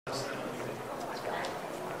The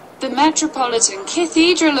Metropolitan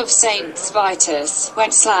Cathedral of Saints Vitus,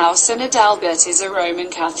 Wenceslaus and Adalbert is a Roman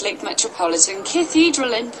Catholic metropolitan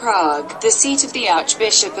cathedral in Prague, the seat of the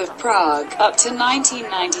Archbishop of Prague, up to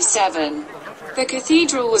 1997. The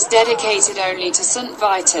cathedral was dedicated only to St.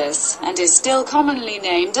 Vitus, and is still commonly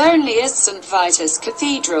named only as St. Vitus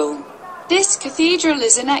Cathedral. This cathedral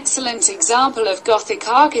is an excellent example of Gothic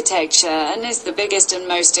architecture and is the biggest and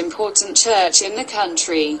most important church in the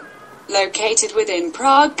country. Located within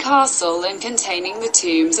Prague Castle and containing the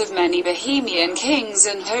tombs of many Bohemian kings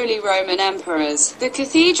and Holy Roman emperors, the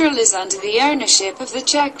cathedral is under the ownership of the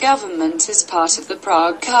Czech government as part of the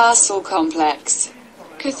Prague Castle complex.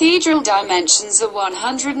 Cathedral dimensions are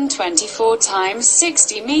 124 times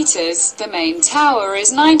 60 meters, the main tower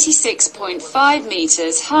is 96.5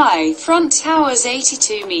 meters high, front towers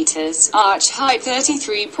 82 meters, arch height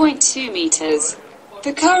 33.2 meters.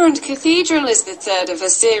 The current cathedral is the third of a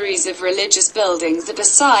series of religious buildings at the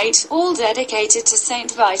site, all dedicated to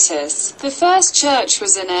Saint Vitus. The first church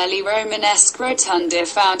was an early Romanesque rotunda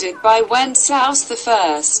founded by Wenceslaus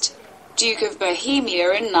I, Duke of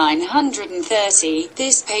Bohemia in 930.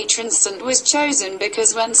 This patron saint was chosen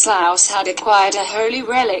because Wenceslaus had acquired a holy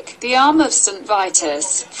relic, the arm of Saint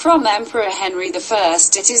Vitus, from Emperor Henry I.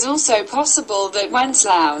 It is also possible that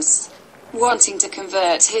Wenceslaus, wanting to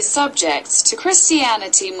convert his subjects to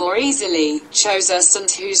Christianity more easily, chose a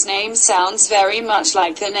saint whose name sounds very much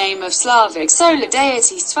like the name of Slavic solar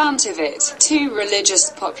deity Svantovit, two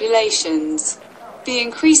religious populations. The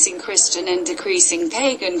increasing Christian and decreasing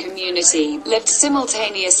pagan community lived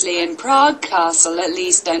simultaneously in Prague Castle at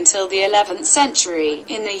least until the 11th century,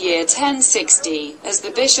 in the year 1060, as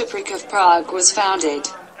the bishopric of Prague was founded.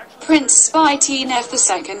 Prince Vitus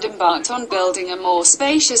II embarked on building a more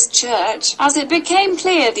spacious church, as it became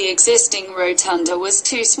clear the existing rotunda was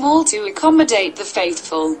too small to accommodate the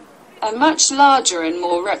faithful. A much larger and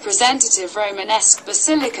more representative Romanesque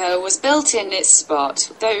basilica was built in its spot,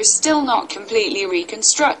 though still not completely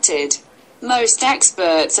reconstructed. Most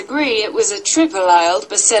experts agree it was a triple-aisled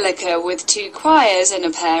basilica with two choirs and a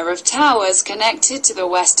pair of towers connected to the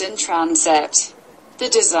western transept. The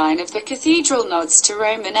design of the cathedral nods to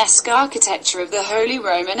Romanesque architecture of the Holy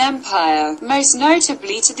Roman Empire, most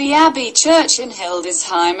notably to the Abbey Church in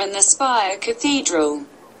Hildesheim and the Spire Cathedral.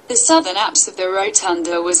 The southern apse of the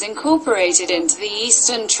rotunda was incorporated into the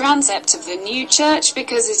eastern transept of the new church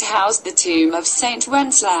because it housed the tomb of Saint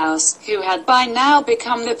Wenceslaus, who had by now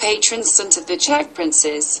become the patron saint of the Czech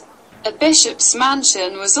princes. A bishop's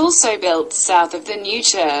mansion was also built south of the new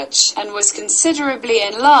church, and was considerably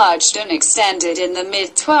enlarged and extended in the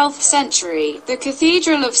mid-12th century. The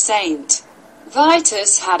Cathedral of St.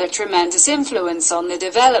 Vitus had a tremendous influence on the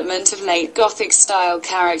development of late Gothic style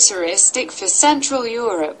characteristic for Central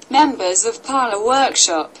Europe. Members of Pala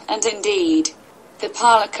Workshop, and indeed, the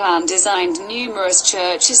Pala clan designed numerous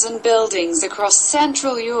churches and buildings across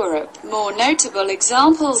Central Europe. More notable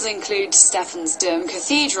examples include Stephansdom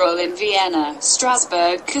Cathedral in Vienna,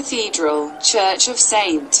 Strasbourg Cathedral, Church of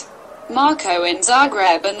St. Marko in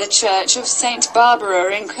Zagreb and the Church of St.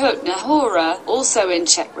 Barbara in Kutna Hora, also in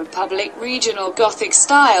Czech Republic. Regional Gothic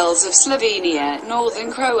styles of Slovenia,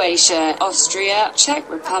 northern Croatia, Austria, Czech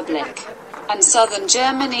Republic, and southern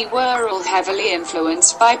Germany were all heavily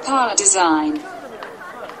influenced by Pala design.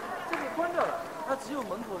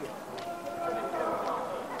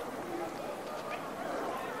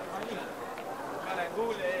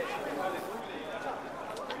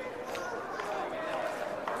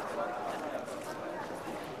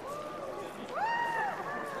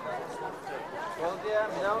 Bom dia,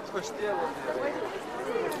 me dá um costeiro.